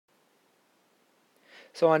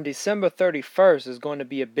So on December 31st is going to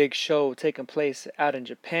be a big show taking place out in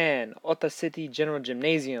Japan, Ota City General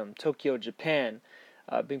Gymnasium, Tokyo, Japan,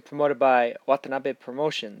 being promoted by Watanabe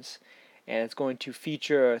Promotions. And it's going to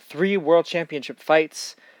feature 3 World Championship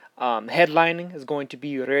fights. Headlining is going to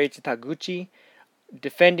be Ryoichi Taguchi,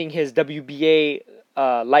 defending his WBA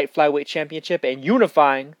Light Flyweight Championship and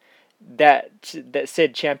unifying that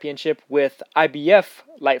said championship with IBF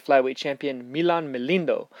Light Flyweight Champion Milan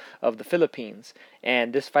Melindo of the Philippines.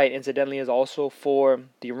 And this fight, incidentally, is also for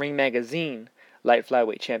the Ring Magazine Light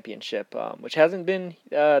Flyweight Championship, which hasn't been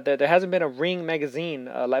there hasn't been a Ring Magazine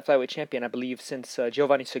Light Flyweight Champion, I believe, since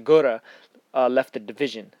Giovanni Segura left the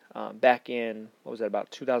division back in, what was that, about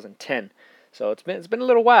 2010. So it's been a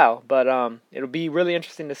little while, but it'll be really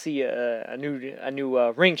interesting to see a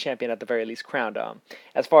new ring champion at the very least crowned.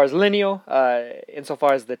 As far as lineal,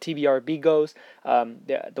 insofar as the TBRB goes,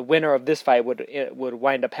 the winner of this fight would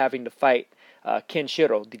wind up having to fight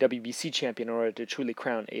Kenshiro, the WBC champion, in order to truly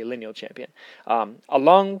crown a lineal champion.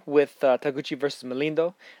 Along with Taguchi versus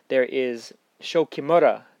Melindo, there is Sho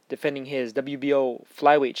Kimura defending his WBO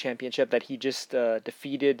Flyweight Championship that he just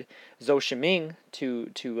defeated Zhou Shiming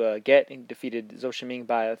to get. He defeated Zhou Shiming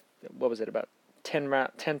by, what was it, about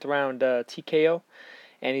 10th round TKO.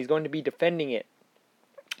 And he's going to be defending it.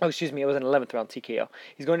 Oh, excuse me, it was an 11th round TKO.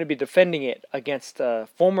 He's going to be defending it against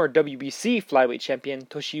former WBC Flyweight Champion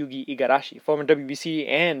Toshiyuki Igarashi, former WBC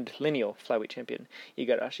and lineal Flyweight Champion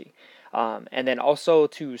Igarashi. And then also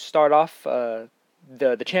to start off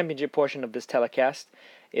the championship portion of this telecast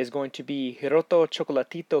is going to be Hiroto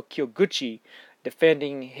Chocolatito Kyoguchi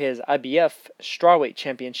defending his IBF Strawweight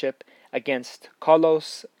Championship against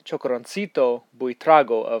Carlos Chocoroncito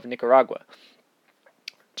Buitrago of Nicaragua.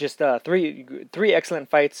 Just three excellent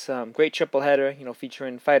fights, great triple header,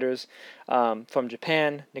 featuring fighters from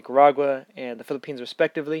Japan, Nicaragua, and the Philippines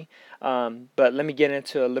respectively. But let me get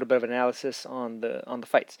into a little bit of analysis on the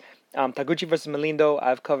fights. Taguchi versus Melindo,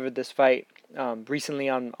 I've covered this fight recently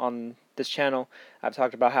on this channel. I've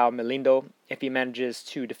talked about how Melindo, if he manages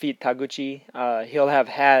to defeat Taguchi, he'll have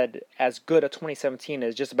had as good a 2017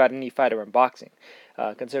 as just about any fighter in boxing,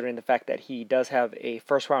 considering the fact that he does have a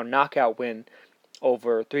first-round knockout win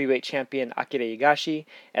over 3-weight champion Akira Igarashi,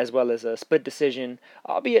 as well as a split decision,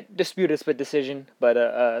 albeit disputed split decision, but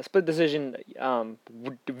a split decision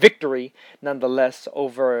victory nonetheless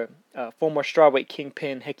over former strawweight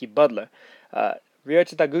kingpin Heki Butler.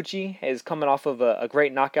 Ryoichi Taguchi is coming off of a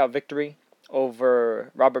great knockout victory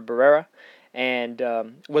over Robert Barrera, and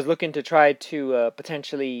was looking to try to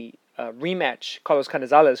potentially rematch Carlos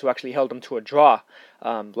Canizales, who actually held him to a draw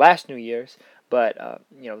last New Year's. But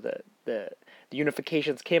the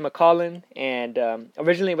unifications came a-calling, and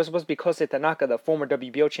originally it was supposed to be Kosei Tanaka, the former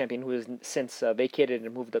WBO champion, who has since vacated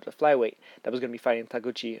and moved up to flyweight, that was going to be fighting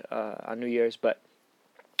Taguchi on New Year's, but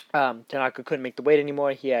Tanaka couldn't make the weight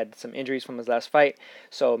anymore. He had some injuries from his last fight,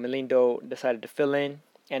 so Melindo decided to fill in,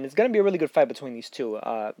 and it's going to be a really good fight between these two.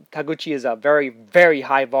 Taguchi is a very, very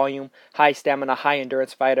high volume, high stamina, high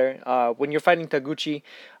endurance fighter. When you're fighting Taguchi,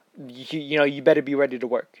 you better be ready to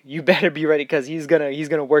work. You better be ready, because he's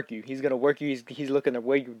gonna work you. He's gonna work you. He's looking to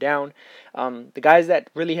wear you down. The guys that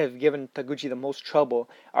really have given Taguchi the most trouble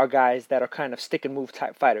are guys that are kind of stick and move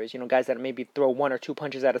type fighters. Guys that maybe throw 1 or 2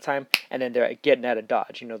 punches at a time, and then they're getting out of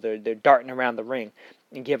dodge. They're darting around the ring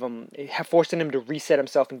and forcing him to reset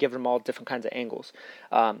himself and giving him all different kinds of angles.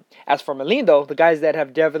 As for Melindo, the guys that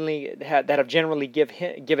have generally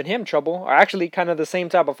given him trouble are actually kind of the same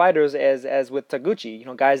type of fighters as with Taguchi.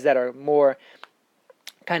 Guys that are more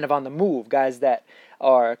kind of on the move, guys that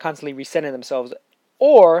are constantly resetting themselves,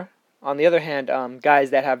 or on the other hand, guys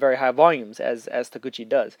that have very high volumes, as Taguchi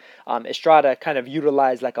does. Estrada kind of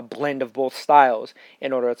utilized like a blend of both styles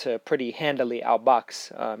in order to pretty handily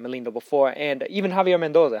outbox Melindo before, and even Javier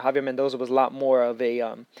Mendoza. Javier Mendoza was a lot more of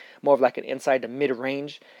like an inside to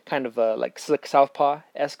mid-range kind of like slick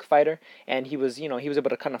southpaw-esque fighter, and he was able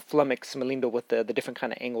to kind of flummox Melindo with the different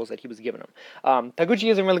kind of angles that he was giving him. Taguchi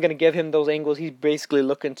isn't really going to give him those angles. He's basically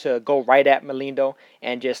looking to go right at Melindo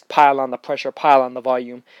and just pile on the pressure, pile on the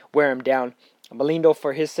volume, wear him down. Melindo,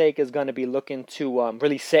 for his sake, is going to be looking to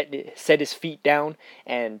really set his feet down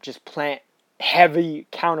and just plant heavy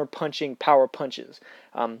counter-punching power punches.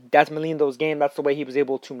 That's Melindo's game. That's the way he was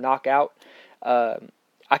able to knock out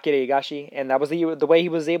Akira Igarashi, and that was the way he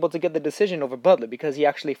was able to get the decision over Butler, because he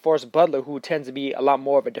actually forced Butler, who tends to be a lot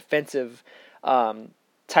more of a defensive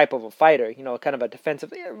type of a fighter, kind of a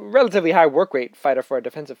defensive, relatively high work rate fighter for a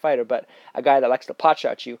defensive fighter, but a guy that likes to pot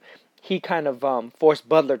shot you. He kind of forced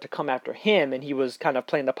Butler to come after him, and he was kind of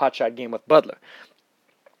playing the pot shot game with Butler.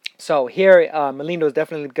 So here, Melindo is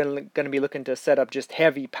definitely going to be looking to set up just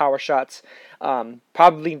heavy power shots,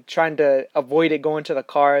 probably trying to avoid it going to the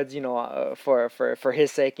cards, for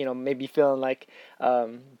his sake, maybe feeling like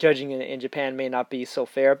judging in Japan may not be so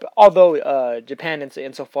fair. But although Japan,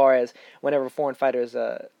 insofar as whenever foreign fighters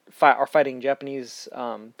are fighting Japanese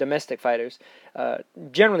domestic fighters,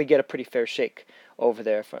 generally get a pretty fair shake over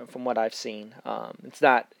there from what I've seen. It's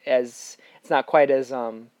not quite as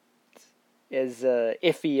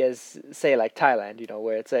iffy as, say, like Thailand,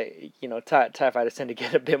 where it's Thai fighters tend to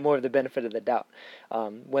get a bit more of the benefit of the doubt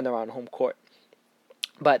when they're on home court.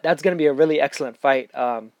 But that's going to be a really excellent fight.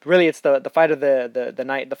 Really, it's the fight of the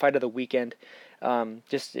night, the fight of the weekend.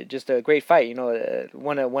 Just a great fight.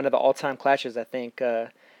 One of the all-time clashes, I think,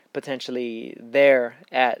 potentially there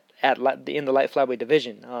in the light flyweight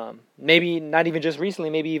division. Maybe not even just recently,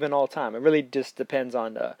 maybe even all time. It really just depends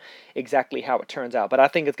on exactly how it turns out. But I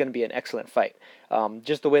think it's going to be an excellent fight.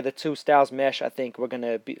 Just the way the two styles mesh, I think we're going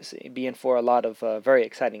to be in for a lot of very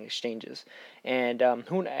exciting exchanges. And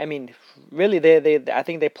really, I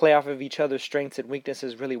think they play off of each other's strengths and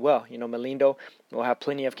weaknesses really well. Melindo will have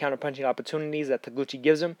plenty of counterpunching opportunities that Taguchi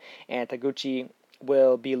gives him, and Taguchi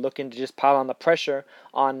will be looking to just pile on the pressure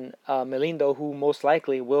on Melindo, who most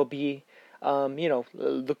likely will be,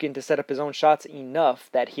 looking to set up his own shots enough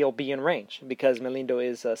that he'll be in range, because Melindo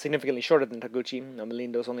is significantly shorter than Taguchi.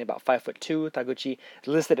 Melindo is only about 5'2". Taguchi is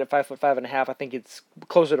listed at 5'5.5". I think it's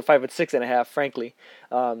closer to 5'6.5", frankly.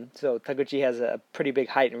 So Taguchi has a pretty big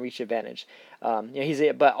height and reach advantage.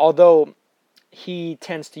 But although he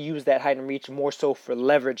tends to use that height and reach more so for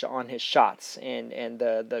leverage on his shots and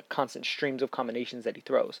the constant streams of combinations that he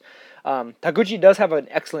throws. Taguchi does have an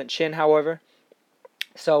excellent chin, however.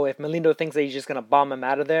 So if Melindo thinks that he's just going to bomb him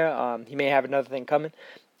out of there, he may have another thing coming,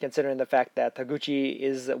 considering the fact that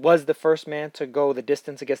Taguchi was the first man to go the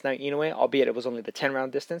distance against Naoya Inoue, albeit it was only the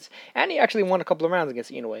 10-round distance. And he actually won a couple of rounds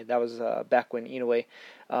against Inoue. That was back when Inoue,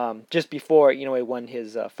 just before Inoue won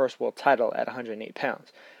his first world title at 108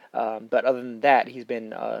 pounds. But other than that, he's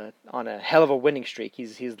been on a hell of a winning streak.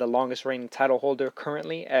 He's the longest reigning title holder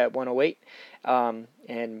currently at 108,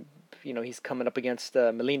 and he's coming up against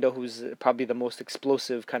Melindo, who's probably the most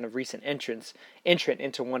explosive kind of recent entrant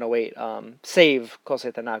into 108, save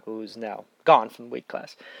Kosei Tanaka, who's now gone from the weight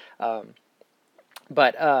class.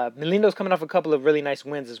 But Melindo's coming off a couple of really nice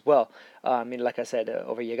wins as well. Like I said,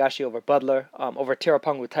 over Yagashi, over Butler, over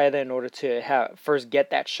Terupangu Utaida in order to first get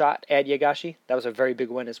that shot at Yagashi. That was a very big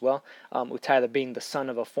win as well. Utaida being the son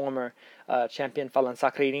of a former champion, Falan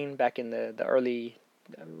Sakririn, back in the early,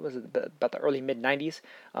 about the early mid-90s,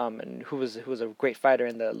 and who was a great fighter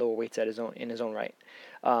in the lower weights in his own right.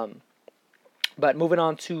 But moving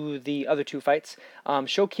on to the other two fights,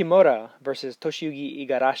 Sho Kimura versus Toshiyuki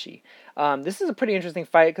Igarashi. This is a pretty interesting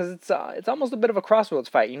fight because it's almost a bit of a crossroads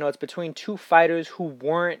fight. It's between two fighters who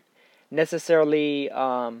weren't necessarily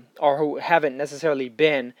or who haven't necessarily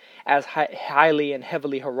been as highly and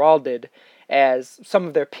heavily heralded as some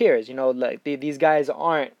of their peers. Like these guys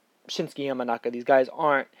aren't Shinsuke Yamanaka. These guys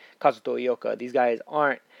aren't Kazuto Ioka. These guys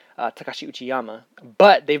aren't Takashi Uchiyama,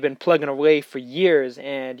 but they've been plugging away for years,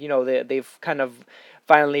 and they've kind of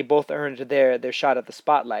finally both earned their shot at the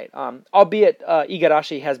spotlight. Albeit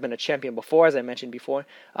Igarashi has been a champion before, as I mentioned before.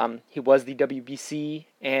 He was the WBC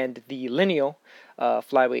and the lineal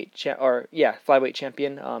flyweight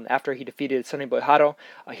champion after he defeated Sonny Boyharo.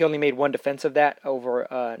 He only made one defense of that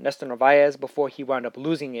over Nestor Narvaez before he wound up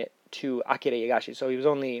losing it to Akira Yagashi. So he was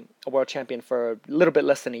only a world champion for a little bit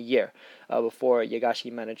less than a year before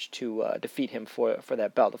Yagashi managed to defeat him for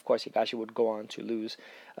that belt. Of course, Yagashi would go on to lose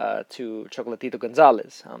to Chocolatito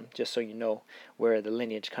Gonzalez, just so you know where the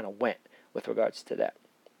lineage kind of went with regards to that.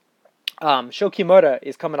 Sho Kimura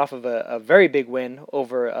is coming off of a very big win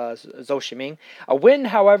over Zhou Shiming. A win,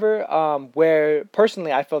 however, where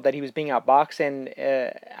personally I felt that he was being outboxed, and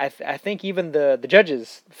I think even the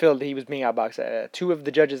judges felt that he was being outboxed. Two of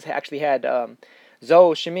the judges actually had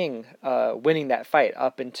Zhou Shiming winning that fight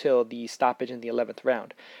up until the stoppage in the 11th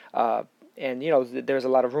round. And there's a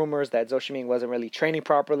lot of rumors that Zhou Shiming wasn't really training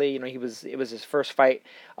properly. It was his first fight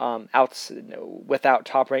out without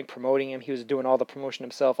Top Rank promoting him. He was doing all the promotion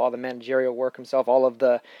himself, all the managerial work himself, all of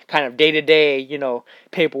the kind of day-to-day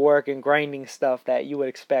paperwork and grinding stuff that you would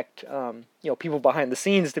expect people behind the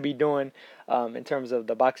scenes to be doing in terms of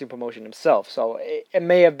the boxing promotion himself. So it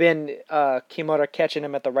may have been Kimura catching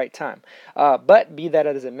him at the right time. But be that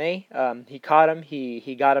as it may, he caught him.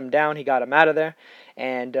 He got him down. He got him out of there.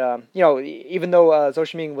 And, even though Zhou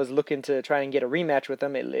Shiming was looking to try and get a rematch with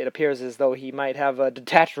him, it appears as though he might have a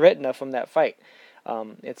detached retina from that fight,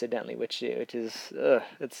 incidentally, which is,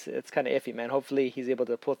 it's kind of iffy, man. Hopefully he's able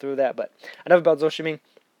to pull through that. But enough about Zhou Shiming.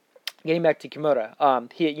 getting back to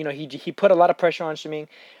Kimura, he put a lot of pressure on Shiming.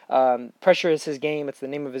 Pressure is his game. It's the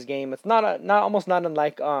name of his game. It's not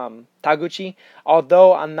unlike Taguchi.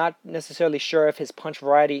 Although I'm not necessarily sure if his punch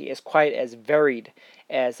variety is quite as varied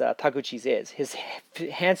as Taguchi's is. His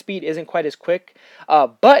hand speed isn't quite as quick,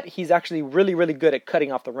 but he's actually really, really good at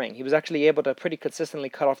cutting off the ring. He was actually able to pretty consistently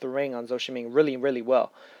cut off the ring on Zhou Shiming really, really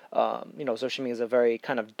well. Zhou Shiming is a very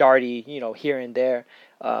kind of darty, here and there,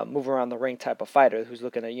 move around the ring type of fighter who's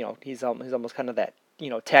looking at, he's almost kind of that,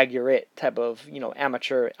 tag you're it type of,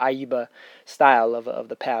 amateur Aiba style of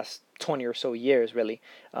the past 20 or so years, really.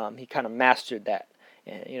 He kind of mastered that.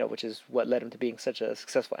 And, which is what led him to being such a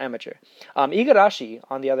successful amateur. Igarashi,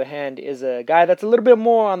 on the other hand, is a guy that's a little bit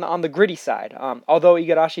more on the gritty side. Although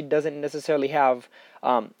Igarashi doesn't necessarily have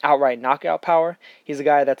outright knockout power, he's a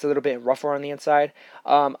guy that's a little bit rougher on the inside,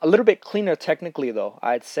 a little bit cleaner technically, though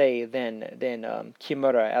I'd say than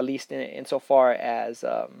Kimura, at least insofar as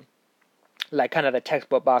like kind of the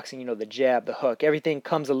textbook boxing, the jab, the hook, everything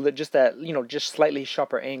comes just slightly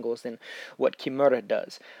sharper angles than what Kimura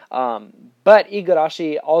does. But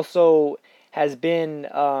Igarashi also has been,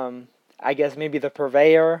 I guess, maybe the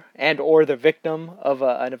purveyor and or the victim of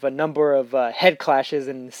a number of head clashes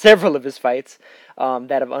in several of his fights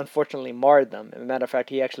that have unfortunately marred them. As a matter of fact,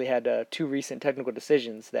 he actually had 2 recent technical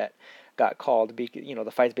decisions that got called.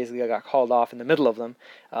 The fights basically got called off in the middle of them.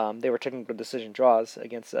 They were technical decision draws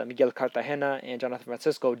against Miguel Cartagena and Jonathan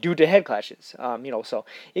Francisco due to head clashes. So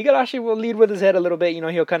Igarashi will lead with his head a little bit.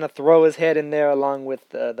 He'll kind of throw his head in there along with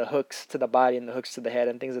the hooks to the body and the hooks to the head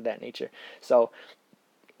and things of that nature. So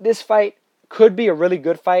this fight could be a really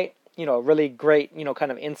good fight. A really great,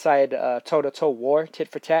 kind of inside toe-to-toe war, tit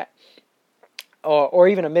for tat. Or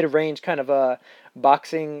even a mid-range kind of a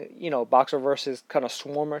boxing, boxer versus kind of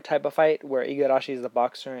swarmer type of fight where Igarashi is the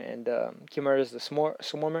boxer and Kimura is the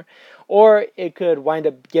swarmer. Or it could wind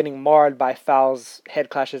up getting marred by fouls, head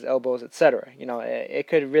clashes, elbows, etc. It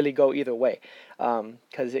could really go either way.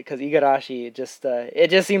 Because Igarashi it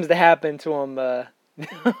just seems to happen to him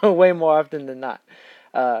way more often than not.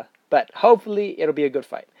 But hopefully it'll be a good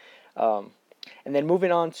fight. And then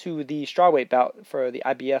moving on to the strawweight bout for the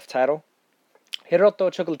IBF title.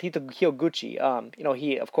 Hiroto Chocolatito Kyoguchi,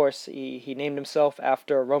 he, of course, he named himself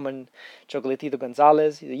after Roman Chocolatito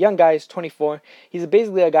Gonzalez. He's a young guy, he's 24. He's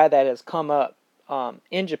basically a guy that has come up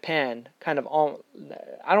in Japan, kind of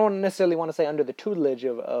I don't necessarily want to say under the tutelage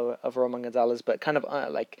of Roman Gonzalez, but kind of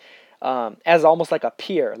as almost like a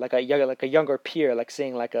peer, like a younger peer, like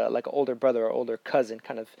saying like an older brother or older cousin,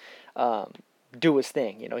 kind of do his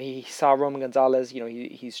thing. He saw Roman Gonzalez.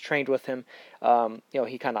 He's trained with him.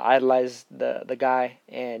 He kind of idolized the guy,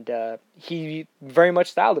 and he very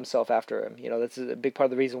much styled himself after him. That's a big part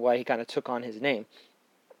of the reason why he kind of took on his name.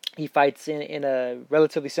 He fights in a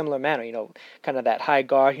relatively similar manner, kind of that high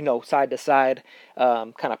guard, side to side,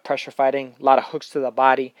 kind of pressure fighting, a lot of hooks to the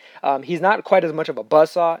body. He's not quite as much of a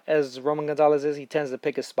buzzsaw as Roman Gonzalez is. He tends to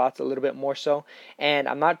pick his spots a little bit more so, and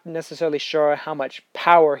I'm not necessarily sure how much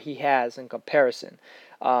power he has in comparison.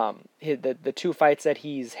 The 2 fights that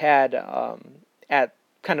he's had at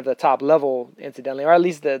kind of the top level, incidentally, or at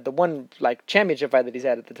least the one like championship fight that he's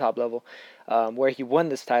had at the top level, where he won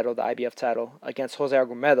this title, the IBF title, against Jose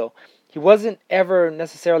Argumedo. He wasn't ever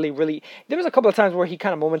necessarily really. There was a couple of times where he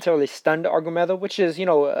kind of momentarily stunned Argumedo, which is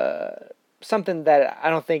something that I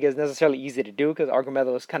don't think is necessarily easy to do because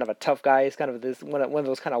Argumedo is kind of a tough guy. He's kind of one of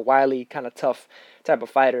those kind of wily, kind of tough type of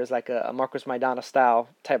fighters, like a Marcos Maidana style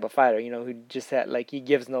type of fighter. Who just had he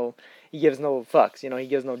gives no fucks. He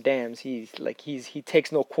gives no dams. He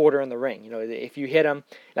takes no quarter in the ring. If you hit him,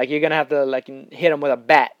 you're gonna have to hit him with a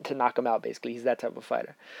bat to knock him out. Basically, he's that type of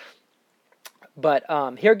fighter. But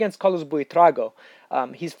here against Carlos Buitrago,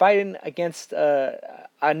 he's fighting against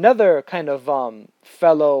another kind of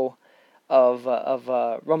fellow of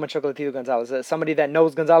Roman Chocolatito Gonzalez, somebody that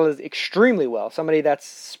knows Gonzalez extremely well, somebody that's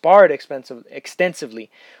sparred extensively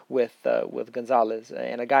with Gonzalez,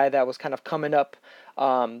 and a guy that was kind of coming up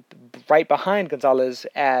right behind Gonzalez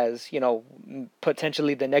as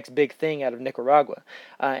potentially the next big thing out of Nicaragua.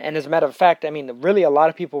 And as a matter of fact, really a lot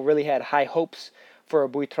of people really had high hopes for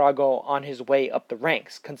Buitrago on his way up the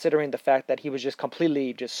ranks, considering the fact that he was just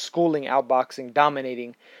completely schooling, outboxing,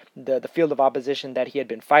 dominating the field of opposition that he had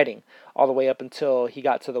been fighting all the way up until he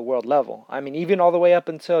got to the world level. Even all the way up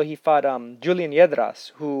until he fought Julian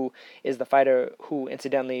Yedras, who is the fighter who,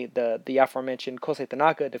 incidentally, the aforementioned Kosei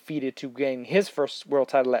Tanaka defeated to gain his first world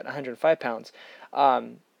title at 105 pounds.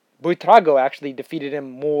 Buitrago actually defeated him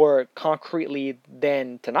more concretely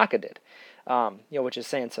than Tanaka did, which is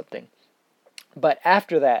saying something. But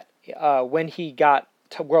after that, when he got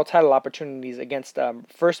world title opportunities against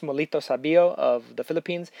first Molito Sabio of the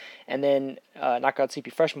Philippines, and then knockout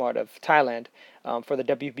CP Freshmart of Thailand for the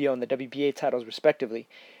WBO and the WBA titles respectively.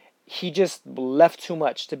 He just left too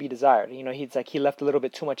much to be desired. He left a little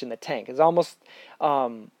bit too much in the tank. It's almost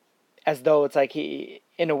as though it's like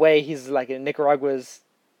in a way, he's like Nicaragua's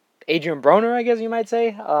Adrian Broner, I guess you might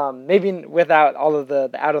say. Maybe without all of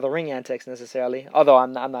the out of the ring antics necessarily. Although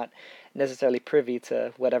I'm not necessarily privy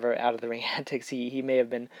to whatever out of the ring antics he may have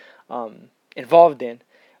been involved in,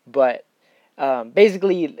 but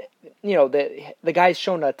basically, the guy's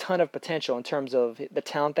shown a ton of potential in terms of the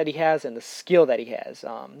talent that he has and the skill that he has.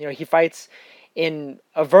 He fights in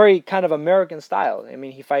a very kind of American style. I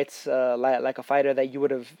mean, he fights like a fighter that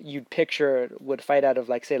you'd picture would fight out of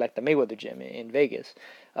like the Mayweather gym in Vegas.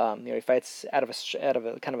 He fights out of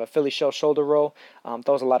a kind of a Philly shell shoulder roll,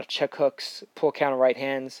 throws a lot of check hooks, pull counter right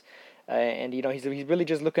hands. And he's really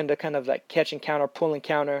just looking to kind of like catch and counter, pull and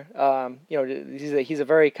counter. He's a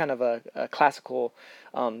very kind of a classical,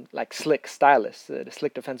 like slick stylist, the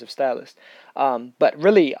slick defensive stylist. But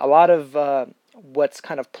really, a lot of what's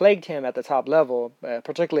kind of plagued him at the top level,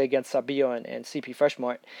 particularly against Sabio and CP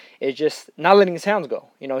Freshmart, is just not letting his hands go.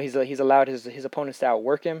 He's allowed his opponents to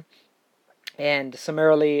outwork him and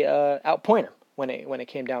summarily outpoint him when it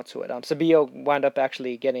came down to it. Sabio wound up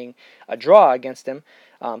actually getting a draw against him.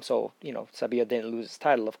 So Sabio didn't lose his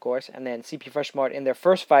title, of course. And then CP Freshmart, in their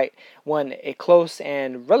first fight, won a close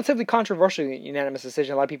and relatively controversial unanimous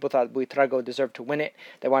decision. A lot of people thought Buitrago deserved to win it.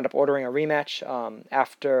 They wound up ordering a rematch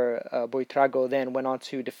after Buitrago then went on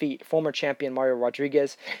to defeat former champion Mario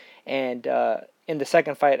Rodriguez. And in the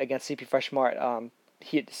second fight against CP Freshmart,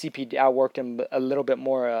 CP outworked him a little bit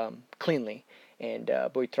more cleanly. And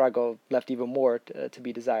Buitrago left even more to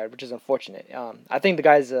be desired, which is unfortunate. I think the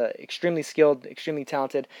guy's extremely skilled, extremely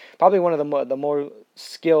talented, probably one of the more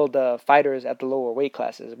skilled fighters at the lower weight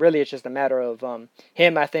classes. Really, it's just a matter of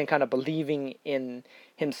him, I think, kind of believing in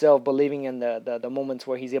himself, believing in the moments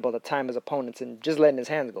where he's able to time his opponents and just letting his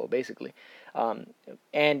hands go, basically.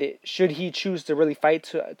 And should he choose to really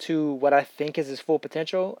fight to what I think is his full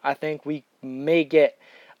potential, I think we may get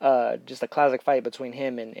just a classic fight between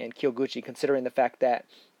him and Kyoguchi, considering the fact that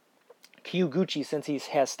Kyoguchi, since he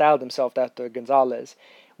has styled himself after Gonzalez,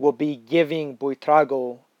 will be giving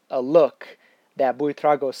Buitrago a look that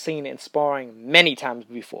Buitrago's seen in sparring many times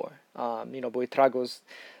before. Buitrago's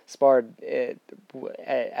sparred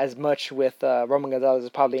as much with Roman Gonzalez as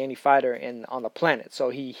probably any fighter on the planet, so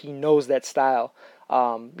he knows that style,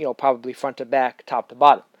 probably front to back, top to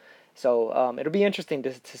bottom. So it'll be interesting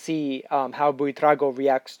to see how Buitrago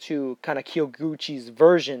reacts to kind of Kyoguchi's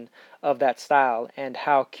version of that style, and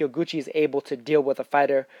how Kyoguchi is able to deal with a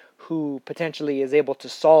fighter who potentially is able to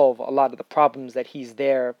solve a lot of the problems that he's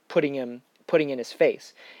there putting in his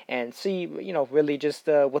face, and see really just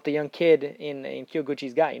what the young kid in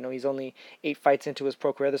Kyoguchi's got. He's only 8 fights into his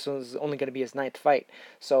pro career. This one's only going to be his 9th fight,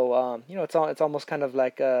 so it's almost kind of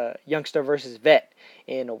like a youngster versus vet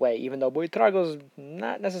in a way, even though Buitrago's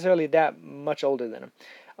not necessarily that much older than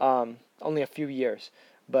him, only a few years.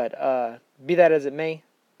 But be that as it may,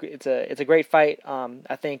 it's a great fight.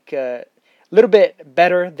 I think little bit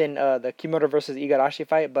better than the Kimura versus Igarashi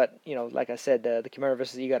fight, but like I said, the Kimura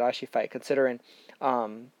versus Igarashi fight, considering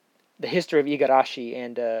the history of Igarashi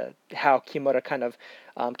and how Kimura kind of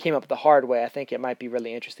came up the hard way, I think it might be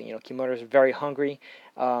really interesting. Kimura is very hungry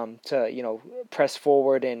to press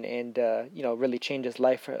forward and really change his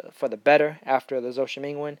life for the better after the Zhou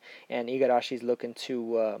Shiming win, and Igarashi's looking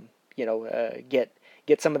to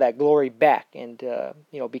get some of that glory back and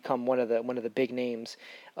become one of the big names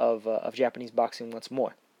of Japanese boxing once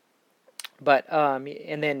more. But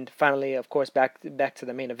and then finally, of course, back to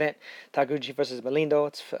the main event, Taguchi versus Melindo.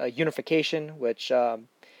 It's a unification, which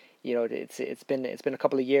it's been a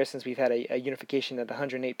couple of years since we've had a unification at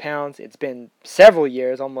 108 pounds. It's been several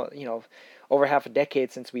years, almost over half a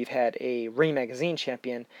decade since we've had a Ring Magazine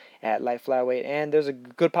champion at light flyweight, and there's a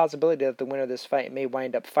good possibility that the winner of this fight may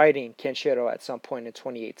wind up fighting Kenshiro at some point in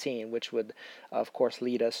 2018, which would, of course,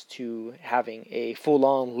 lead us to having a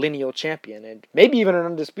full-on lineal champion, and maybe even an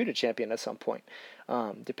undisputed champion at some point,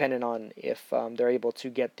 depending on if they're able to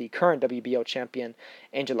get the current WBO champion,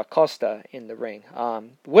 Angel Acosta, in the ring,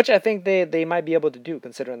 which I think they might be able to do,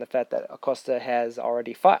 considering the fact that Acosta has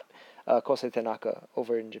already fought Kosei Tanaka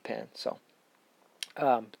over in Japan. So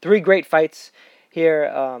 3 great fights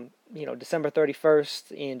here. December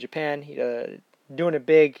 31st in Japan, doing it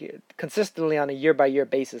big consistently on a year-by-year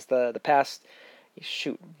basis. The past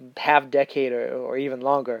half decade or even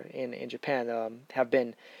longer in Japan have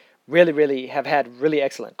been really have had really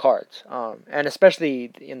excellent cards, and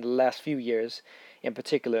especially in the last few years, in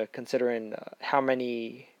particular, considering how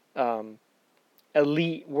many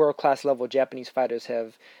elite world-class level Japanese fighters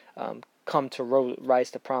have come to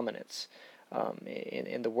rise to prominence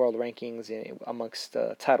in the world rankings amongst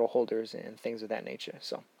title holders and things of that nature.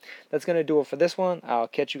 So that's going to do it for this one. I'll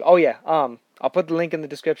catch you. Oh, yeah. I'll put the link in the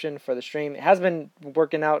description for the stream. It has been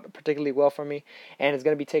working out particularly well for me, and it's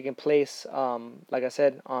going to be taking place, like I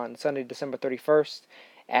said, on Sunday, December 31st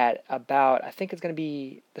at about, I think it's going to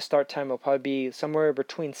be, the start time will probably be somewhere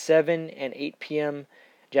between 7 and 8 p.m.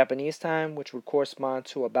 Japanese time, which would correspond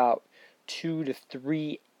to about 2 to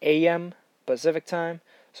 3 a.m. Pacific time,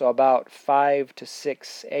 so about 5 to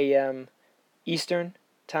 6 a.m. Eastern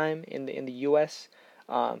time in the U.S.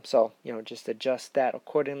 So, just adjust that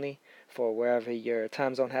accordingly for wherever your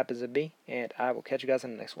time zone happens to be, and I will catch you guys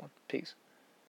in the next one. Peace.